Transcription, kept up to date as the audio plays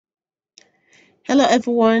Hello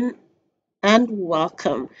everyone and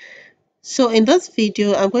welcome. So in this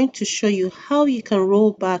video I'm going to show you how you can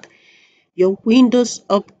roll back your Windows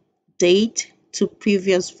update to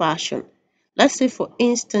previous version. Let's say for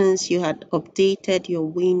instance you had updated your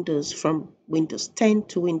Windows from Windows 10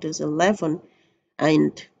 to Windows 11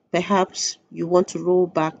 and perhaps you want to roll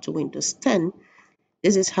back to Windows 10.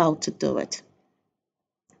 This is how to do it.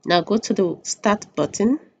 Now go to the start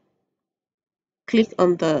button, click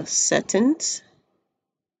on the settings.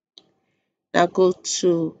 Now go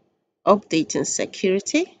to update and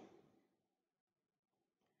security.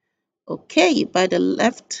 Okay, by the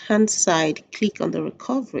left hand side, click on the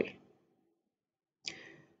recovery.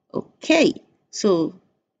 Okay, so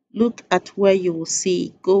look at where you will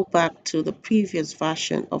see go back to the previous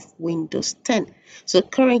version of Windows 10. So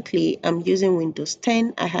currently I'm using Windows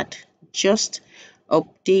 10. I had just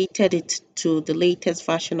updated it to the latest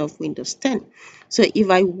version of Windows 10. So if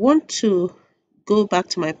I want to go back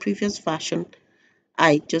to my previous version,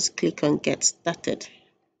 I just click on get started.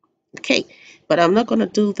 Okay, but I'm not going to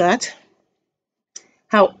do that.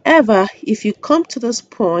 However, if you come to this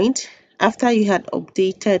point after you had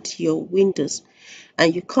updated your Windows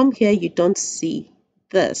and you come here, you don't see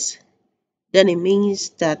this, then it means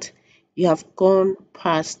that you have gone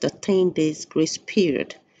past the 10 days grace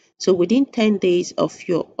period. So within 10 days of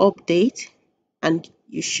your update, and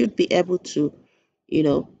you should be able to,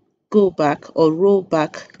 go back or roll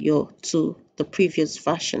back your to the previous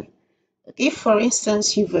version. If, for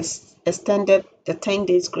instance, you've extended the 10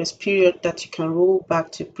 days grace period that you can roll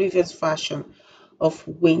back to previous version of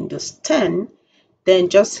Windows 10, then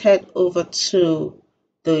just head over to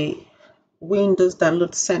the Windows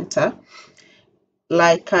Download Center.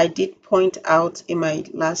 Like I did point out in my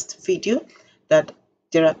last video, that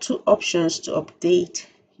there are two options to update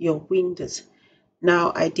your Windows.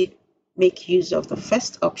 Now, I did make use of the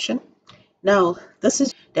first option. Now, this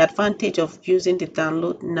is the advantage of using the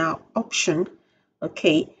download now option.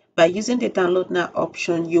 Okay, by using the download now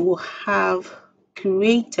option, you will have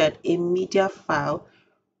created a media file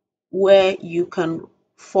where you can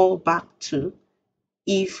fall back to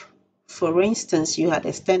if, for instance, you had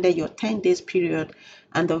extended your 10 days period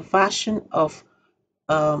and the version of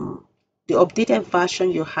the updated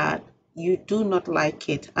version you had, you do not like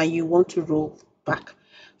it and you want to roll back.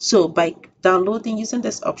 So by downloading, using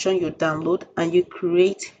this option, you download and you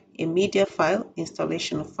create a media file,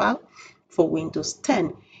 installation file for Windows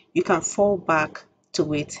 10. You can fall back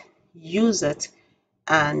to it, use it,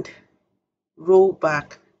 and roll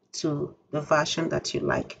back to the version that you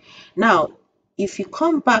like. Now, if you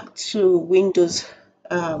come back to Windows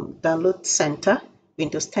Download Center,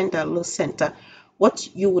 Windows 10 Download Center, what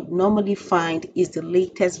you would normally find is the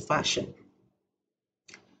latest version.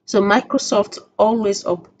 So Microsoft always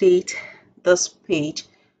update this page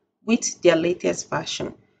with their latest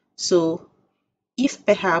version. So if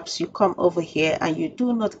perhaps you come over here and you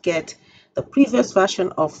do not get the previous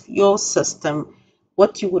version of your system,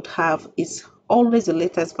 what you would have is always the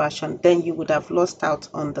latest version, then you would have lost out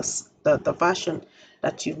on the version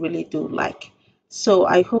that you really do like. So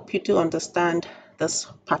I hope you do understand this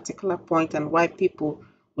particular point and why people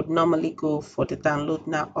would normally go for the download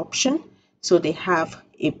now option, so they have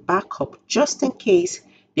a backup just in case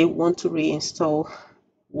they want to reinstall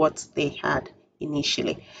what they had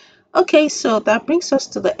initially. Okay, so that brings us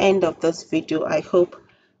to the end of this video. I hope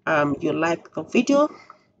you liked the video.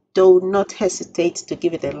 Do not hesitate to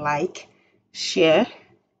give it a like, share,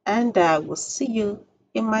 and I will see you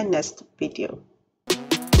in my next video.